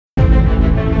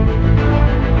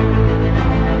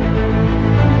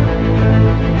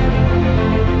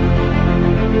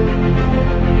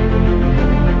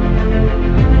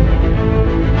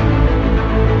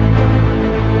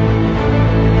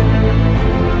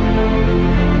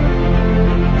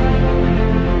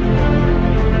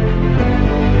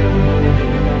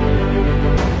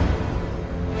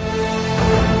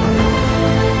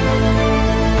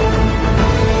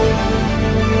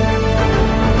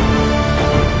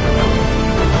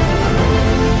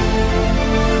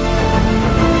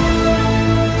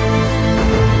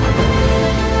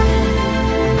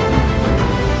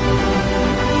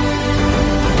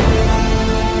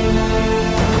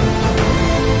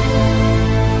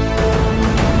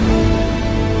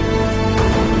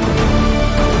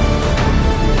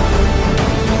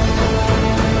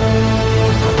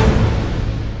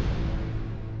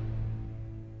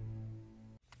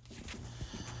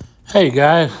Hey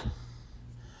guys,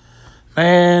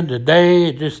 man, today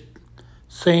it just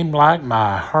seemed like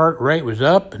my heart rate was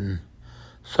up and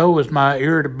so was my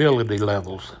irritability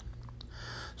levels.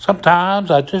 Sometimes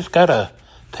I just gotta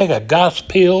take a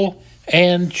Gos-Pill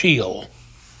and chill.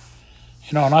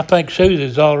 And I think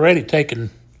Susie's already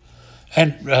taken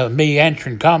me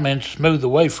answering comments smooth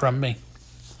away from me.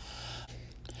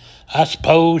 I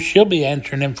suppose she'll be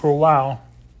answering them for a while.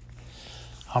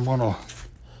 I'm gonna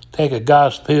take a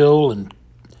Gos-Pill and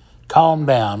calm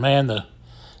down, man.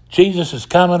 Jesus is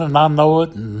coming and I know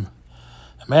it, and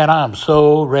man, I'm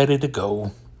so ready to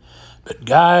go. But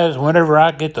guys, whenever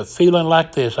I get the feeling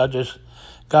like this, I just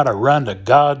gotta run to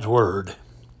God's Word.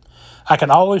 I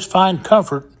can always find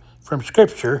comfort from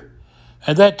Scripture,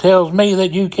 and that tells me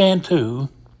that you can too.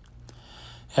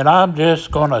 And I'm just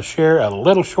gonna share a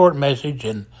little short message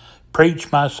and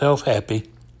preach myself happy.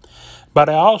 But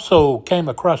I also came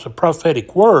across a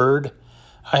prophetic word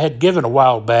I had given a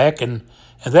while back, and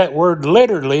that word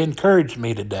literally encouraged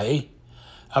me today.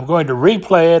 I'm going to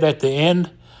replay it at the end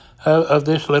of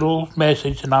this little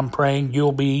message, and I'm praying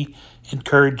you'll be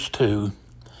encouraged too.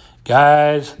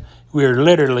 Guys, we're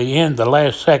literally in the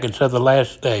last seconds of the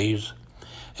last days,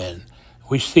 and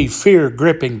we see fear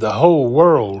gripping the whole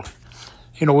world.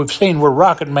 We've seen where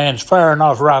Rocket Man's firing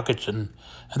off rockets, and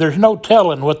there's no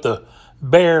telling what the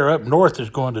bear up north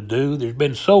is going to do. There's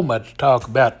been so much talk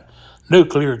about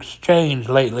nuclear exchange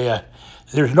lately.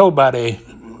 There's nobody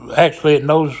actually that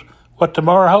knows what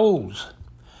tomorrow holds.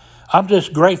 I'm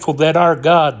just grateful that our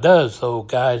God does, though,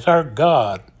 guys. Our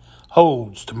God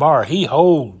holds tomorrow. He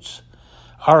holds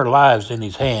our lives in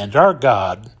His hands. Our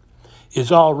God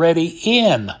is already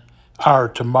in our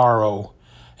tomorrow,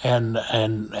 and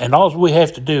all we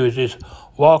have to do is just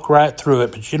walk right through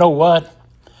it. But you know what?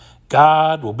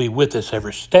 God will be with us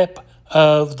every step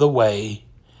of the way.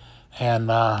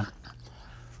 And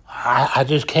I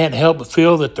just can't help but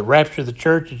feel that the rapture of the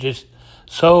church is just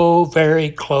so very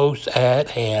close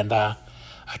at hand. I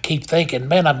keep thinking,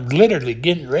 man, I'm literally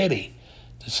getting ready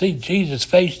to see Jesus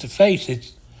face to face.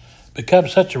 It's become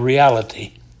such a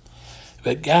reality.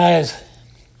 But guys,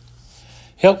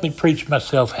 help me preach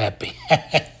myself happy.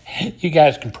 You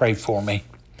guys can pray for me.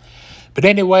 But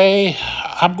anyway,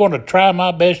 I'm going to try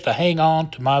my best to hang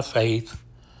on to my faith.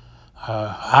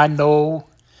 I know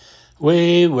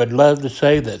we would love to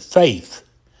say that faith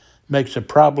makes the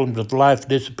problems of life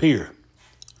disappear.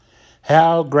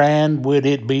 How grand would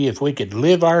it be if we could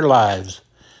live our lives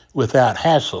without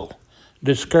hassle,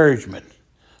 discouragement,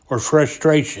 or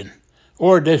frustration,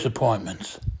 or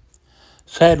disappointments?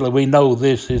 Sadly, we know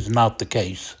this is not the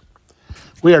case.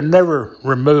 We are never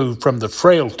removed from the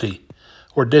frailty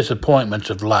or disappointments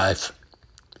of life.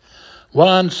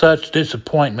 One such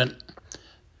disappointment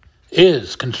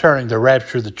is concerning the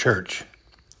rapture of the church.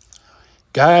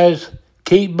 Guys,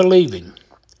 keep believing.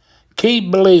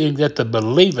 Keep believing that the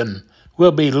believing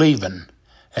will be leaving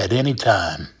at any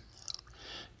time.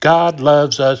 God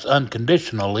loves us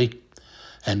unconditionally,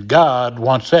 and God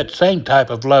wants that same type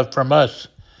of love from us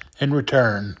in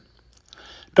return.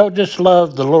 Don't just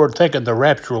love the Lord thinking the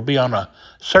rapture will be on a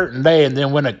certain day, and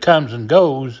then when it comes and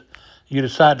goes, you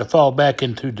decide to fall back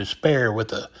into despair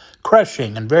with a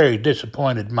crushing and very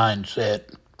disappointed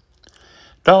mindset.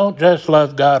 Don't just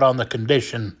love God on the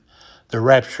condition the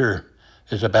rapture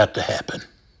is about to happen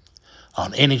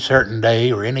on any certain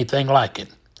day or anything like it,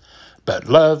 but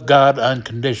love God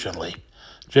unconditionally,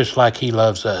 just like He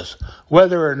loves us,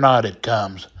 whether or not it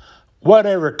comes.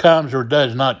 Whatever comes or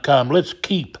does not come, let's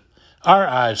keep our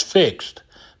eyes fixed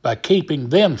by keeping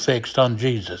them fixed on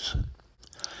Jesus.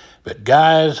 But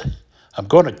guys, I'm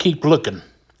going to keep looking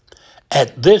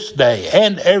at this day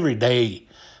and every day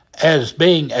as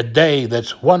being a day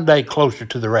that's one day closer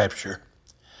to the rapture.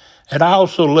 And I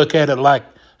also look at it like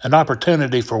an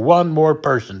opportunity for one more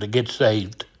person to get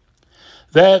saved.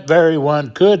 That very one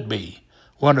could be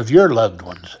one of your loved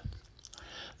ones.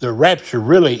 The rapture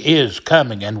really is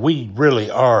coming, and we really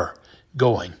are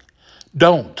going.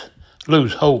 Don't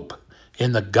lose hope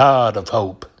in the God of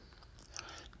hope.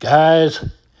 Guys,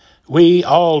 we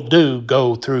all do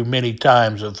go through many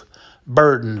times of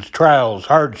burdens, trials,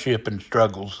 hardship, and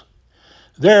struggles.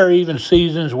 There are even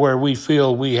seasons where we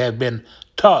feel we have been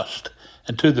tossed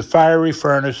into the fiery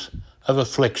furnace of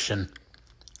affliction.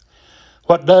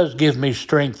 What does give me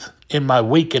strength in my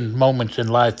weakened moments in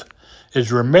life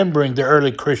is remembering the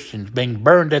early Christians being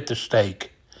burned at the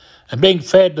stake and being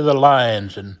fed to the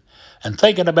lions, and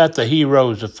thinking about the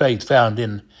heroes of faith found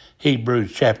in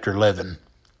Hebrews chapter 11.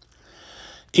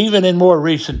 Even in more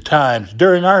recent times,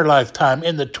 during our lifetime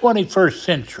in the 21st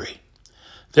century,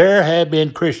 there have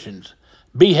been Christians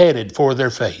beheaded for their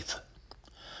faith.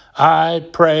 I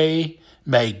pray,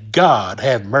 may God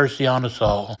have mercy on us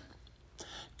all.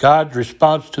 God's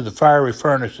response to the fiery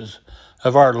furnaces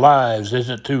of our lives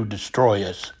isn't to destroy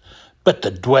us, but to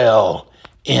dwell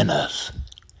in us.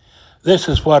 This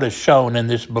is what is shown in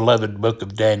this beloved book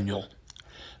of Daniel.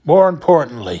 More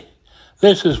importantly,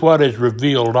 this is what is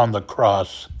revealed on the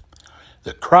cross.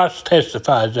 The cross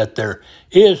testifies that there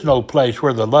is no place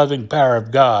where the loving power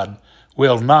of God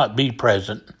will not be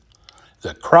present.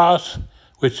 The cross,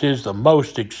 which is the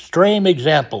most extreme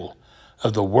example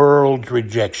of the world's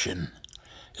rejection,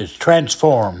 is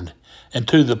transformed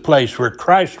into the place where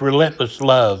Christ's relentless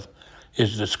love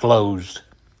is disclosed.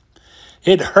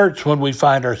 It hurts when we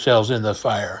find ourselves in the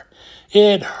fire.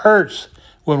 It hurts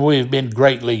when we have been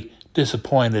greatly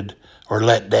disappointed or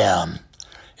let down.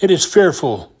 It is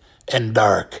fearful and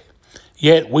dark,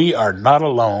 yet we are not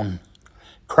alone.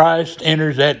 Christ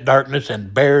enters that darkness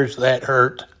and bears that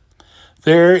hurt.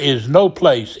 There is no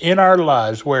place in our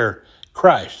lives where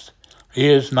Christ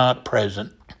is not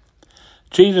present.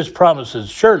 Jesus promises,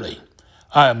 surely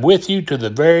I am with you to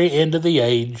the very end of the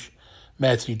age,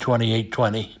 Matthew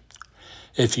 28:20.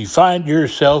 If you find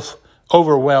yourself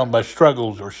overwhelmed by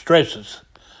struggles or stresses,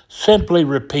 simply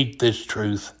repeat this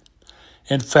truth.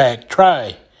 In fact,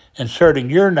 try inserting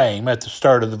your name at the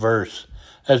start of the verse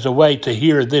as a way to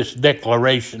hear this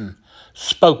declaration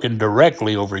spoken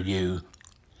directly over you.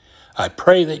 I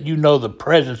pray that you know the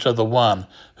presence of the one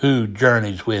who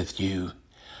journeys with you.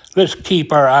 Let's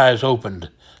keep our eyes opened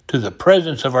to the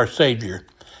presence of our Savior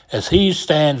as he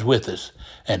stands with us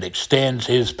and extends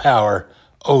his power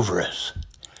over us.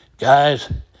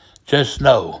 Guys, just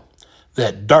know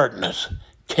that darkness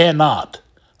cannot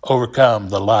overcome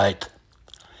the light.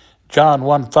 John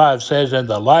 1:5 says, and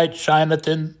the light shineth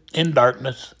in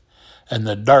darkness, and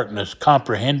the darkness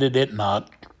comprehended it not.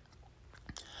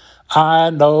 I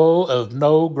know of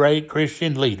no great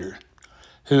Christian leader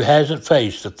who hasn't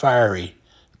faced a fiery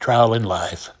trial in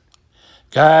life.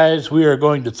 Guys, we are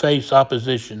going to face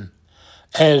opposition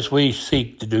as we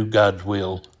seek to do God's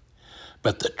will.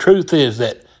 But the truth is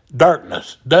that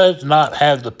darkness does not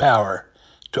have the power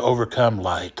to overcome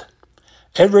light.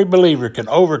 Every believer can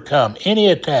overcome any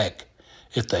attack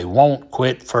if they won't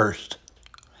quit first.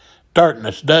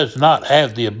 Darkness does not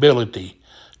have the ability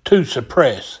to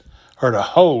suppress or to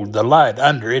hold the light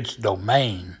under its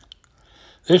domain.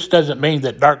 This doesn't mean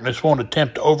that darkness won't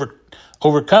attempt to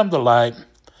overcome the light.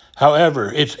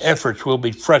 However, its efforts will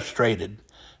be frustrated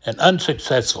and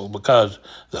unsuccessful because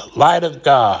the light of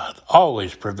God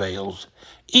always prevails,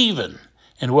 even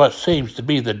in what seems to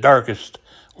be the darkest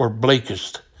or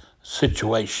bleakest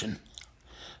situation.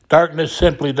 Darkness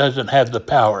simply doesn't have the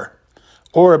power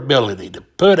or ability to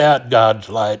put out God's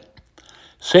light.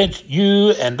 Since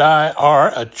you and I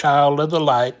are a child of the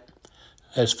light,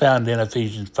 as found in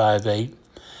Ephesians 5:8,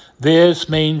 this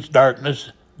means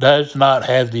darkness does not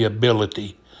have the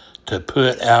ability to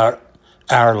put out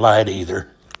our light either.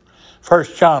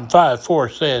 1 John 5:4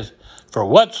 says, for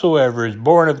whatsoever is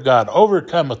born of God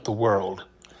overcometh the world,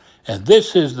 and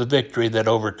this is the victory that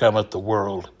overcometh the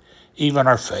world, even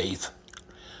our faith.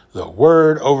 The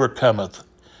word overcometh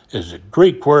is the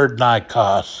Greek word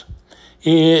nikos.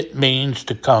 It means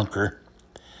to conquer.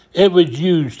 It was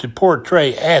used to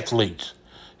portray athletes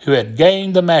who had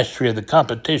gained the mastery of the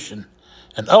competition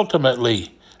and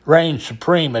ultimately reigned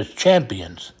supreme as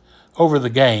champions over the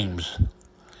games.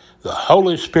 The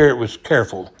Holy Spirit was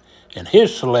careful in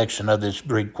his selection of this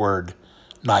Greek word,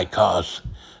 nikos.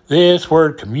 This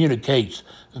word communicates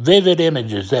vivid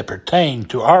images that pertain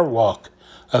to our walk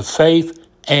of faith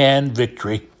and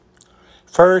victory.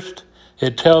 First,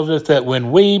 it tells us that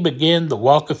when we begin the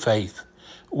walk of faith,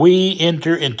 we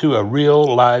enter into a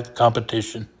real-life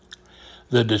competition.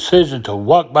 The decision to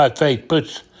walk by faith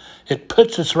puts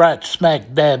us right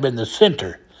smack dab in the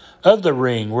center of the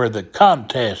ring where the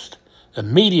contest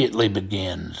immediately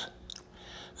begins.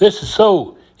 This is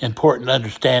so important to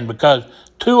understand because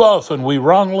too often we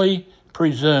wrongly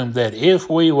presume that if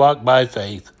we walk by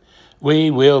faith,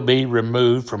 we will be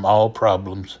removed from all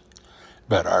problems.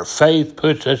 But our faith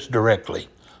puts us directly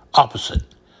opposite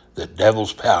the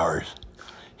devil's powers.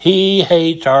 He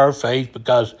hates our faith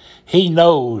because he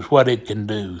knows what it can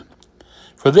do.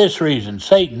 For this reason,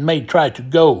 Satan may try to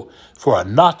go for a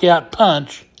knockout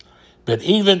punch, but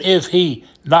even if he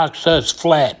knocks us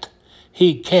flat,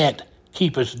 he can't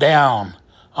keep us down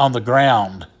on the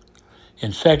ground.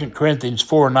 In 2 Corinthians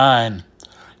 4:9,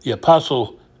 the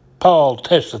Apostle Paul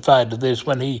testified to this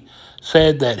when he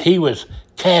said that he was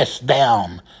cast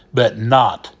down but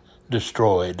not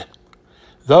destroyed.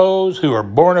 Those who are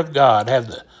born of God have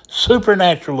the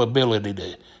supernatural ability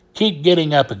to keep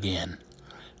getting up again,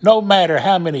 no matter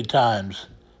how many times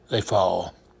they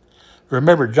fall.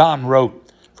 Remember, John wrote,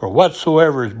 "For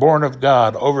whatsoever is born of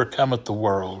God overcometh the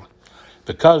world."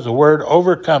 Because the word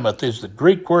overcometh is the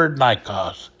Greek word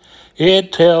nikos,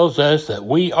 it tells us that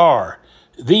we are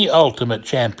the ultimate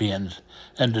champions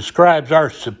and describes our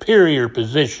superior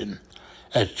position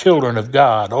as children of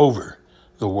God over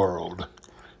the world.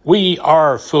 We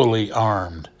are fully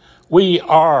armed. We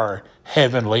are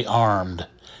heavenly armed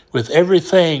with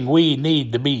everything we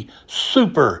need to be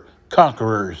super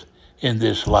conquerors in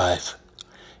this life,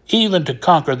 even to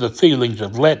conquer the feelings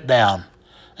of letdown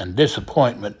and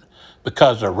disappointment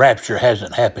because the rapture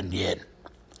hasn't happened yet.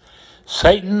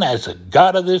 Satan, as the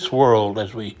god of this world,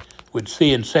 as we would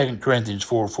see in 2 Corinthians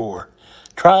 4:4,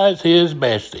 tries his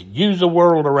best to use the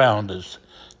world around us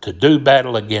to do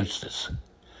battle against us.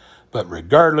 But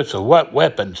regardless of what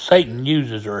weapon Satan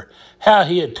uses or how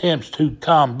he attempts to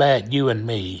combat you and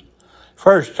me,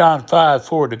 1 John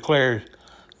 5:4 declares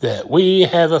that we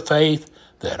have a faith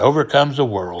that overcomes the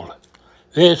world.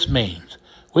 This means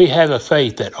we have a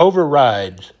faith that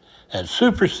overrides and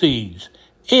supersedes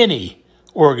any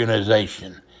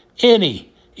organization,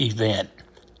 any event,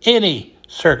 any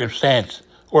circumstance,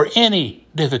 or any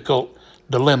difficult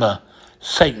dilemma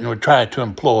Satan would try to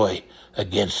employ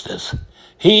against us.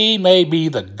 He may be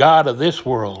the god of this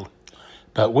world,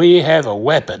 but we have a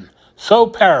weapon so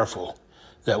powerful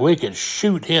that we can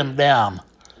shoot him down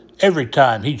every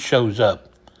time he shows up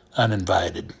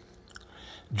uninvited.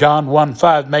 John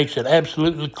 1:5 makes it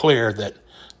absolutely clear that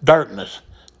darkness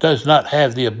does not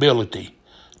have the ability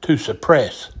to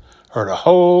suppress or to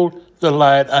hold the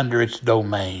light under its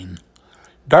domain.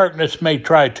 Darkness may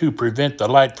try to prevent the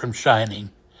light from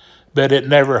shining, but it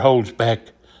never holds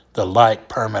back the light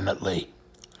permanently.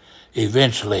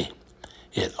 Eventually,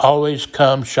 it always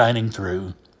comes shining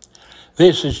through.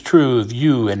 This is true of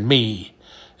you and me,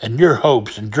 and your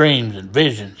hopes and dreams and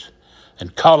visions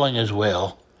and calling as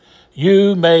well.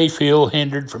 You may feel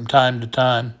hindered from time to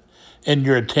time in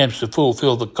your attempts to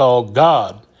fulfill the call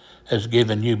God has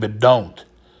given you, but don't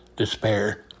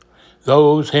despair.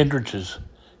 Those hindrances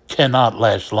cannot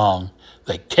last long.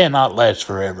 They cannot last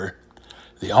forever.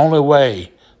 The only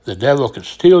way the devil can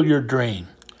steal your dream,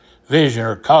 vision,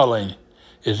 or calling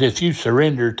is if you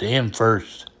surrender to him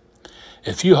first.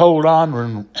 If you hold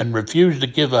on and refuse to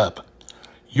give up,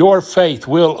 your faith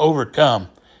will overcome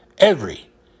every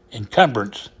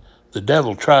encumbrance the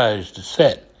devil tries to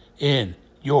set in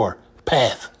your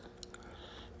path.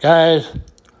 Guys,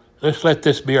 let's let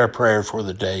this be our prayer for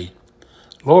the day.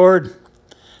 Lord,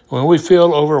 when we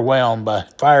feel overwhelmed by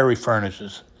fiery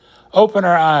furnaces, open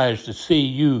our eyes to see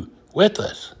you with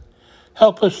us.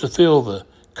 Help us to feel the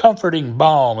comforting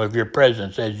balm of your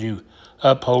presence as you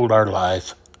uphold our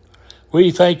life.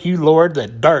 We thank you, Lord,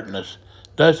 that darkness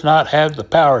does not have the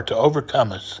power to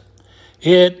overcome us.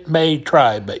 It may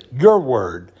try, but your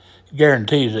word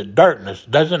guarantees that darkness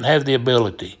doesn't have the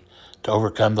ability to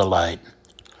overcome the light.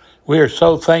 We are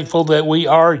so thankful that we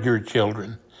are your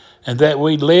children and that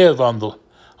we live on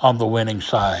the winning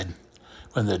side.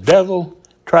 When the devil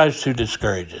tries to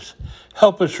discourage us,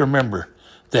 help us remember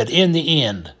that in the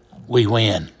end, we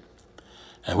win.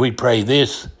 And we pray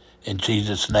this in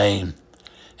Jesus' name.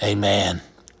 Amen.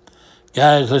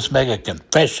 Guys, let's make a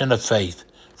confession of faith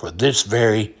for this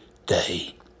very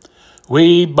day.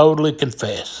 We boldly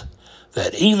confess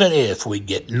that even if we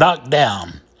get knocked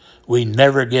down, we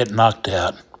never get knocked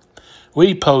out.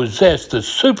 We possess the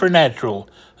supernatural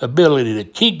ability to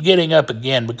keep getting up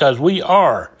again because we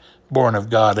are born of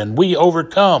God and we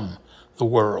overcome the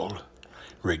world.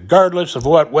 Regardless of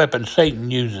what weapon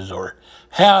Satan uses or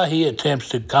how he attempts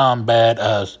to combat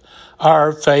us,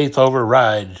 our faith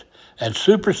overrides and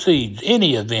supersedes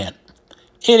any event,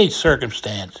 any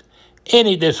circumstance,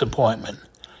 any disappointment,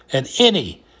 and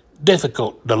any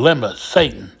difficult dilemma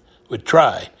Satan would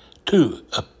try to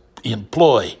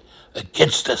employ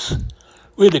against us.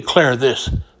 We declare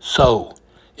this so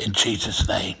in Jesus'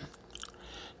 name.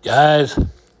 Guys,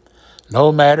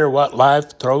 no matter what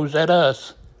life throws at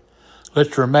us,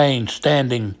 let's remain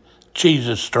standing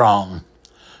Jesus strong.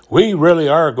 We really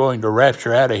are going to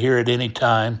rapture out of here at any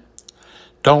time.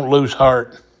 Don't lose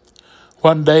heart.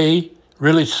 One day,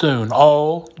 really soon,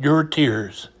 all your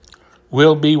tears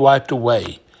will be wiped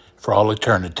away for all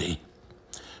eternity.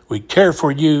 We care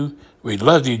for you. We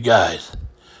love you guys.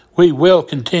 We will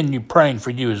continue praying for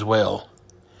you as well.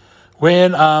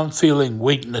 When I'm feeling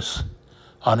weakness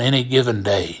on any given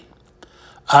day,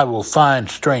 I will find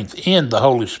strength in the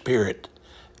Holy Spirit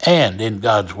and in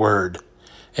God's Word,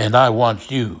 and I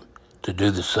want you to do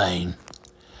the same.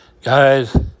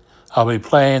 Guys, I'll be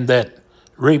playing that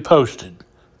reposted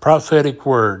prophetic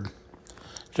word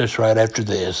just right after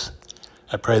this.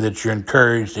 I pray that you're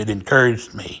encouraged. It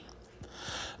encouraged me.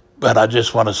 But I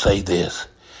just want to say this.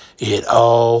 It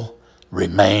all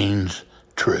remains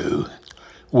true.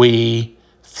 We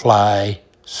fly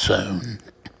soon.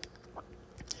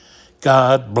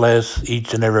 God bless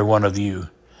each and every one of you,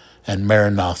 and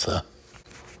Maranatha.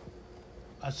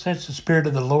 I sense the Spirit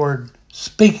of the Lord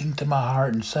speaking to my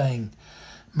heart and saying,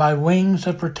 my wings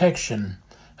of protection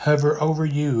hover over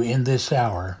you in this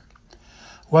hour.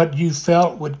 What you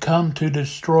felt would come to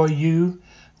destroy you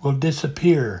will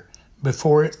disappear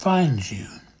before it finds you.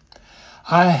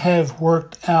 I have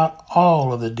worked out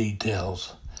all of the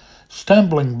details.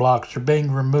 Stumbling blocks are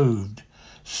being removed.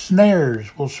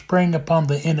 Snares will spring upon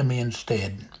the enemy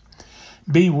instead.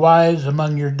 Be wise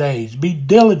among your days. Be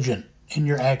diligent in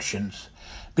your actions.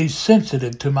 Be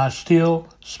sensitive to my still,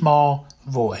 small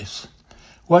voice.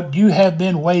 What you have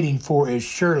been waiting for is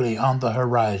surely on the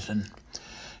horizon.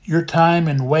 Your time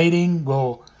in waiting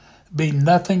will be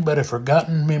nothing but a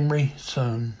forgotten memory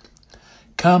soon.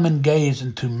 Come and gaze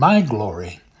into my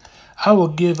glory. I will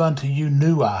give unto you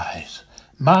new eyes,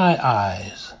 my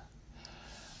eyes,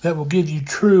 that will give you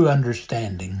true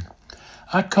understanding.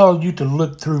 I call you to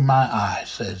look through my eyes,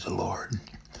 says the Lord.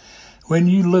 When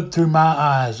you look through my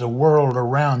eyes, the world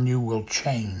around you will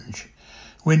change.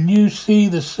 When you see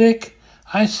the sick,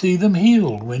 I see them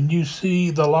healed. When you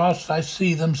see the lost, I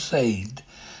see them saved.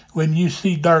 When you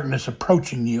see darkness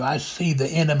approaching you, I see the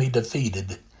enemy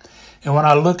defeated. And when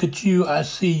I look at you, I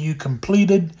see you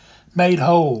completed, made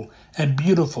whole, and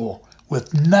beautiful,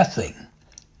 with nothing,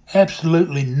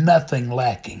 absolutely nothing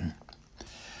lacking.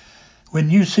 When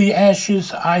you see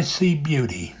ashes, I see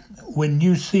beauty. When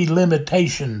you see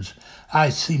limitations, I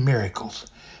see miracles.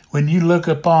 When you look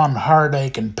upon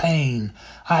heartache and pain,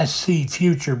 I see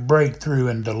future breakthrough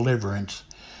and deliverance.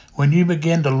 When you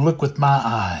begin to look with my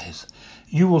eyes,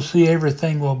 you will see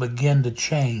everything will begin to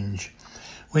change.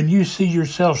 When you see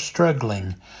yourself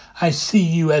struggling, I see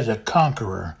you as a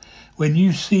conqueror. When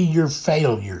you see your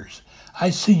failures, I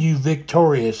see you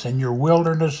victorious and your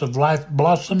wilderness of life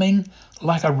blossoming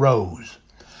like a rose.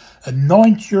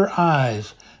 Anoint your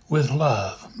eyes with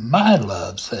love, my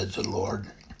love, says the Lord.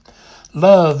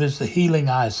 Love is the healing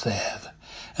eye salve,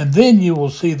 and then you will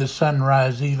see the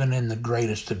sunrise even in the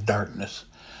greatest of darkness.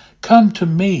 Come to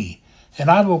me, and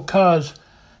I will cause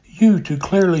you to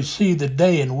clearly see the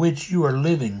day in which you are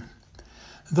living.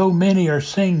 Though many are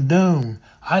seeing doom,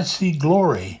 I see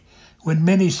glory. When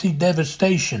many see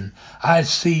devastation, I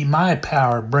see my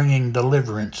power bringing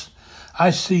deliverance.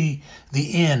 I see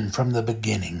the end from the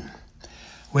beginning.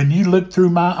 When you look through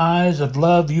my eyes of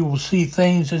love, you will see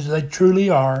things as they truly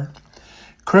are.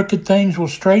 Crooked things will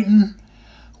straighten.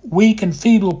 Weak and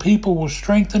feeble people will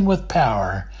strengthen with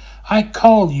power. I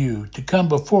call you to come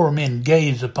before me and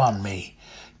gaze upon me.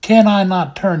 Can I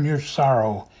not turn your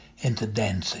sorrow into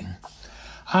dancing?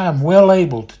 I am well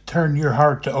able to turn your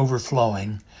heart to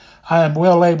overflowing. I am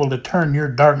well able to turn your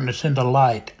darkness into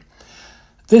light.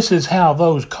 This is how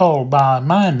those called by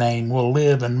my name will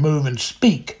live and move and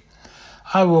speak.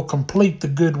 I will complete the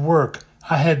good work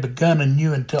I had begun in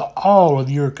you until all of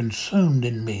you are consumed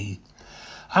in me.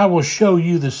 I will show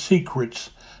you the secrets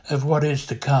of what is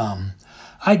to come.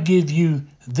 I give you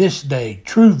this day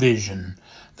true vision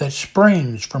that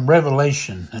springs from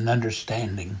revelation and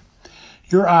understanding.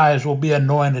 Your eyes will be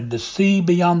anointed to see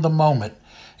beyond the moment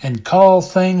and call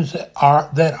things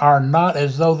that are not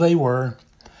as though they were.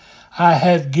 I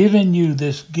have given you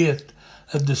this gift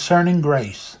of discerning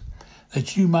grace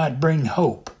that you might bring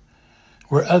hope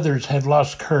where others have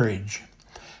lost courage.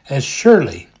 As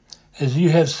surely as you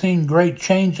have seen great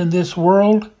change in this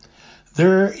world,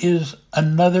 there is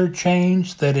another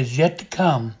change that is yet to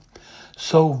come,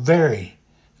 so very,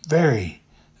 very,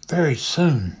 very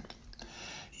soon.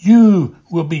 You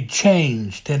will be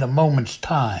changed in a moment's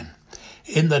time,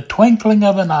 in the twinkling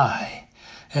of an eye,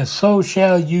 and so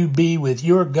shall you be with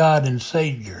your God and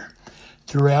Savior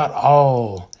throughout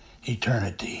all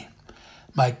eternity.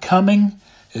 My coming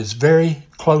is very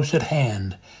close at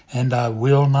hand, and I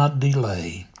will not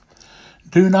delay.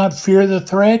 Do not fear the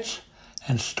threats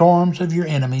and storms of your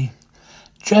enemy.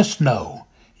 Just know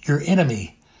your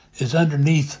enemy is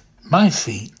underneath my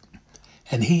feet,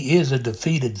 and he is a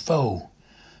defeated foe.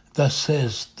 Thus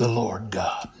says the Lord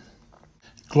God.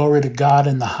 Glory to God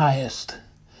in the highest.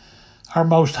 Our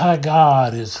Most High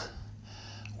God is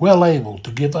well able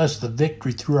to give us the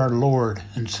victory through our Lord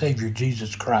and Savior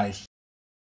Jesus Christ.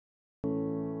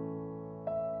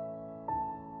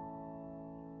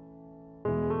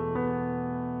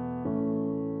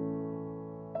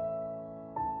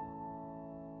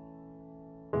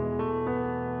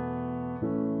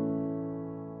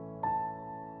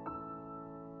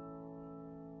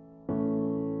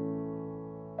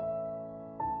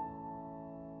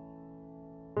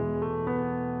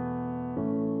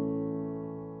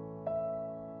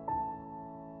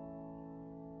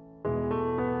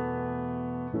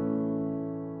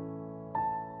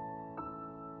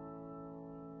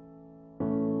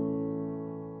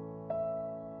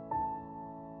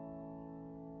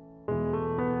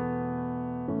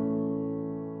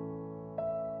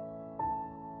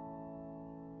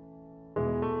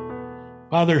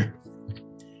 Father,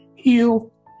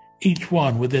 heal each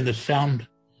one within the sound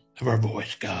of our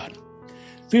voice, God.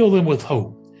 Fill them with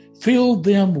hope. Fill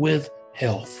them with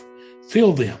health.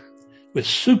 Fill them with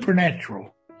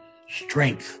supernatural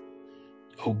strength,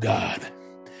 oh God.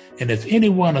 And if any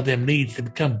one of them needs to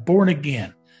become born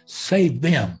again, save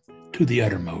them to the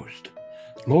uttermost.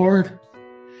 Lord,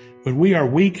 when we are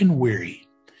weak and weary,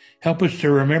 help us to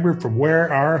remember from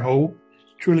where our hope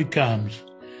truly comes.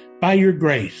 By your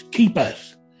grace, keep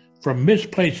us from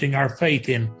misplacing our faith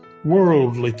in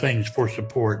worldly things for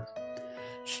support.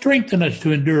 Strengthen us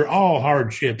to endure all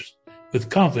hardships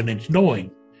with confidence, knowing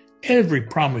every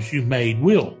promise you made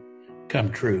will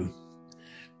come true.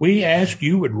 We ask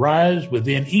you would rise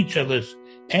within each of us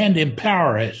and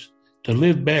empower us to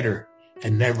live better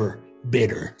and never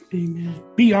bitter. Amen.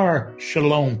 Be our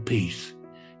shalom peace.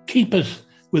 Keep us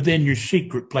within your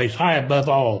secret place, high above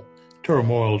all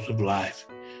turmoils of life.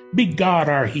 Be God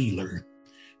our healer.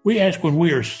 We ask when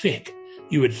we are sick,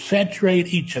 you would saturate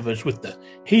each of us with the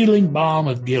healing balm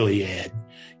of Gilead,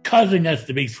 causing us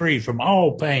to be free from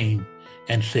all pain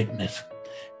and sickness.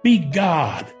 Be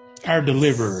God our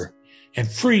deliverer and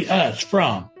free us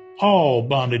from all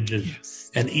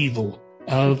bondages and evil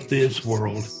of this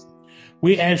world.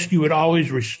 We ask you would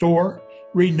always restore,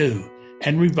 renew,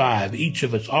 and revive each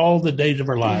of us all the days of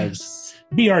our lives.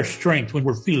 Be our strength when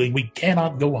we're feeling we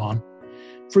cannot go on.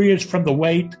 Free us from the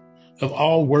weight of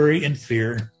all worry and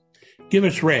fear. Give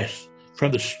us rest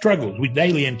from the struggles we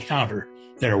daily encounter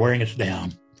that are wearing us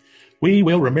down. We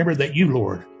will remember that you,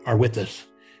 Lord, are with us.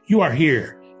 You are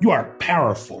here. You are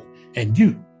powerful, and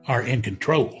you are in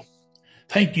control.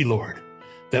 Thank you, Lord,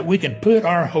 that we can put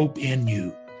our hope in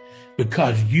you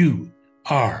because you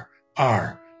are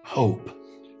our hope.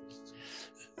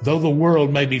 Though the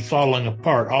world may be falling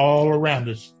apart all around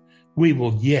us, we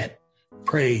will yet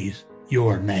praise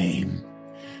your name.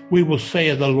 We will say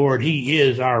of the Lord, he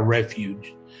is our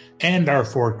refuge and our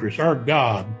fortress. Our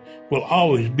God will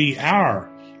always be our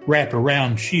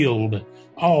wraparound shield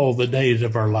all the days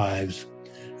of our lives.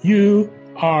 You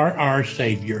are our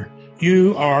Savior.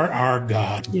 You are our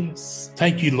God. Yes.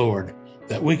 Thank you, Lord,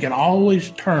 that we can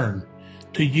always turn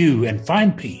to you and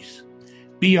find peace.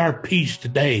 Be our peace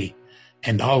today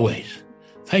and always.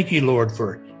 Thank you, Lord,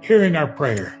 for hearing our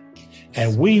prayer.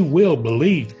 And we will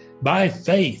believe by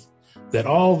faith that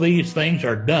all these things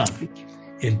are done.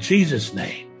 In Jesus'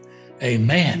 name,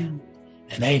 amen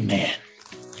and amen.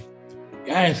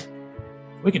 Guys,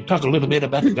 we can talk a little bit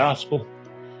about the gospel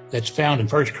that's found in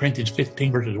 1 Corinthians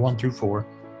 15, verses 1 through 4.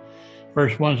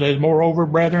 Verse 1 says, Moreover,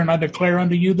 brethren, I declare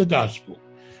unto you the gospel,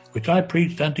 which I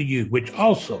preached unto you, which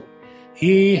also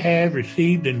ye have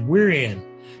received, and wherein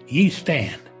ye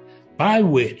stand, by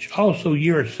which also ye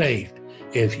are saved,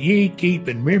 if ye keep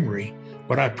in memory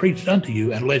what I preached unto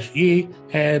you, unless ye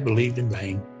have believed in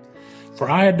vain. For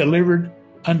I had delivered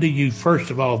unto you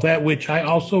first of all that which I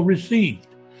also received,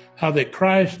 how that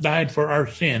Christ died for our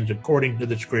sins according to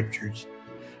the Scriptures.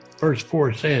 Verse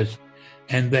 4 says,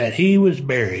 and that he was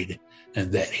buried,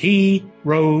 and that he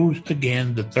rose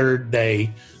again the third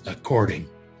day according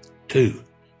to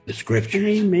the Scriptures.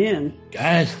 Amen.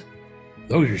 Guys,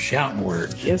 those are shouting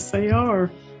words. Yes, they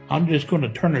are. I'm just going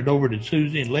to turn it over to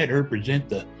Susie and let her present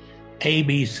the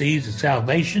ABCs of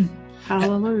salvation.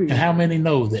 Hallelujah. And how many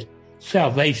know that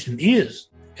salvation is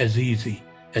as easy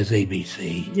as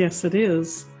ABC? Yes, it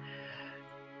is.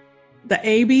 The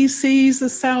ABCs of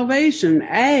salvation.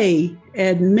 A,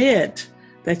 admit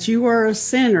that you are a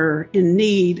sinner in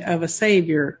need of a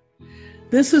Savior.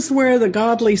 This is where the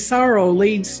godly sorrow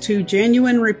leads to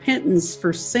genuine repentance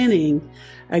for sinning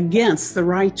against the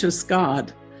righteous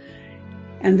God.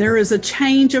 And there is a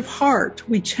change of heart.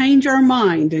 We change our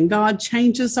mind, and God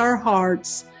changes our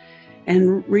hearts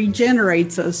and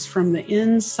regenerates us from the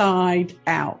inside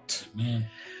out. Amen.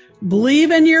 Believe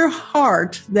in your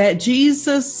heart that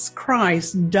Jesus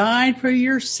Christ died for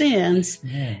your sins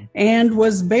and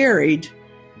was buried,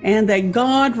 and that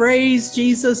God raised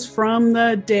Jesus from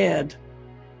the dead.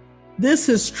 This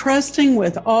is trusting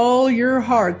with all your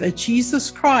heart that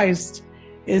Jesus Christ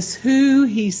is who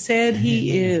he said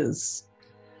he is.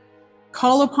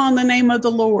 Call upon the name of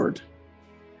the Lord.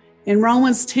 In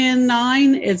Romans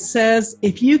 10:9, it says,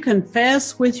 if you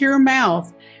confess with your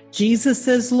mouth Jesus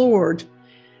is Lord,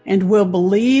 and will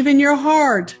believe in your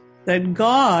heart that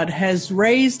God has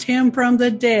raised him from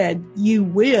the dead, you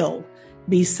will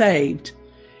be saved.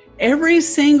 Every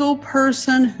single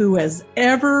person who has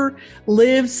ever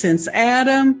lived since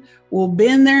Adam will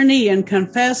bend their knee and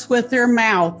confess with their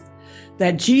mouth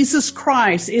that Jesus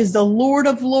Christ is the Lord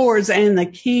of Lords and the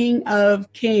King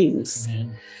of Kings.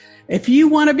 Amen. If you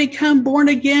want to become born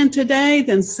again today,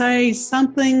 then say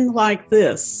something like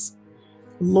this.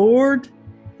 Lord,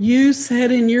 you said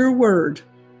in your word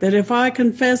that if I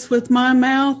confess with my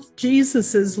mouth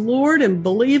Jesus is Lord and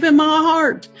believe in my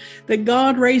heart that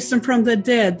God raised him from the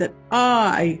dead, that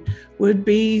I would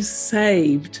be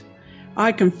saved.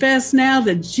 I confess now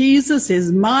that Jesus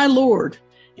is my Lord,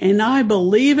 and I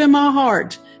believe in my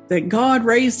heart that God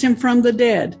raised him from the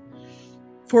dead.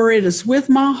 For it is with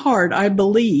my heart I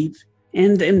believe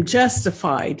and am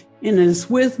justified, and it is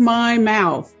with my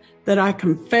mouth that I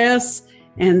confess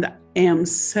and am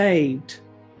saved.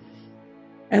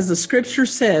 As the scripture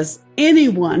says,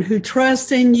 anyone who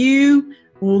trusts in you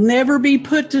will never be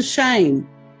put to shame.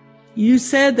 You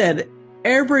said that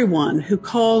everyone who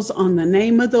calls on the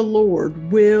name of the Lord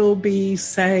will be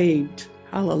saved.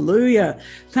 Hallelujah.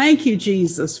 Thank you,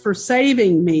 Jesus, for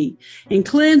saving me and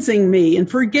cleansing me and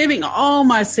forgiving all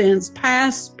my sins,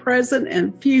 past, present,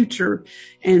 and future,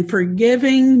 and for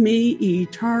giving me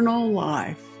eternal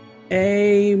life.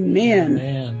 Amen.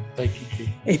 Amen. Thank you,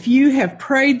 Jesus. If you have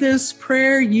prayed this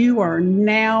prayer, you are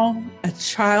now a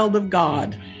child of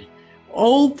God. Amen.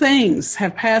 Old things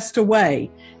have passed away,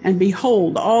 and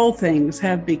behold, all things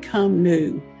have become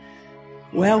new.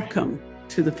 Welcome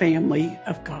to the family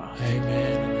of God.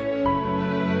 Amen.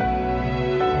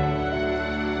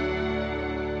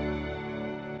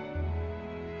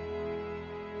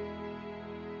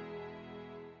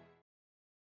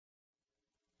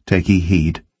 Take ye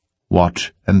heed,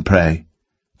 watch and pray,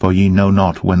 for ye know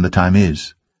not when the time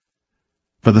is.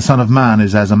 For the Son of Man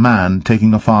is as a man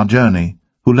taking a far journey,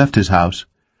 who left his house,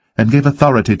 and gave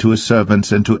authority to his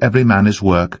servants and to every man his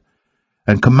work,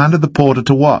 and commanded the porter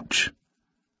to watch.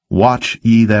 Watch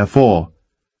ye therefore,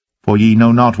 for ye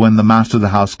know not when the master of the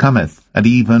house cometh, at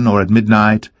even, or at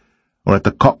midnight, or at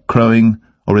the cock crowing,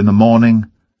 or in the morning,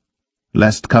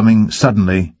 lest coming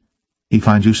suddenly he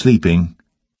find you sleeping.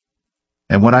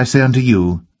 And what I say unto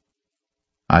you,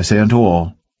 I say unto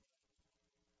all,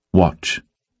 watch.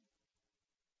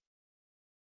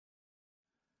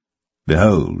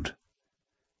 Behold,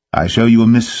 I show you a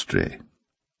mystery.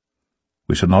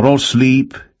 We shall not all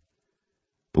sleep,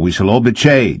 but we shall all be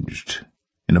changed,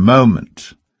 in a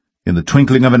moment, in the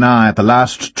twinkling of an eye, at the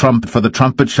last trumpet, for the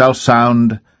trumpet shall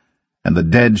sound, and the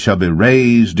dead shall be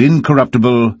raised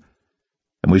incorruptible,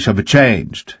 and we shall be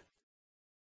changed.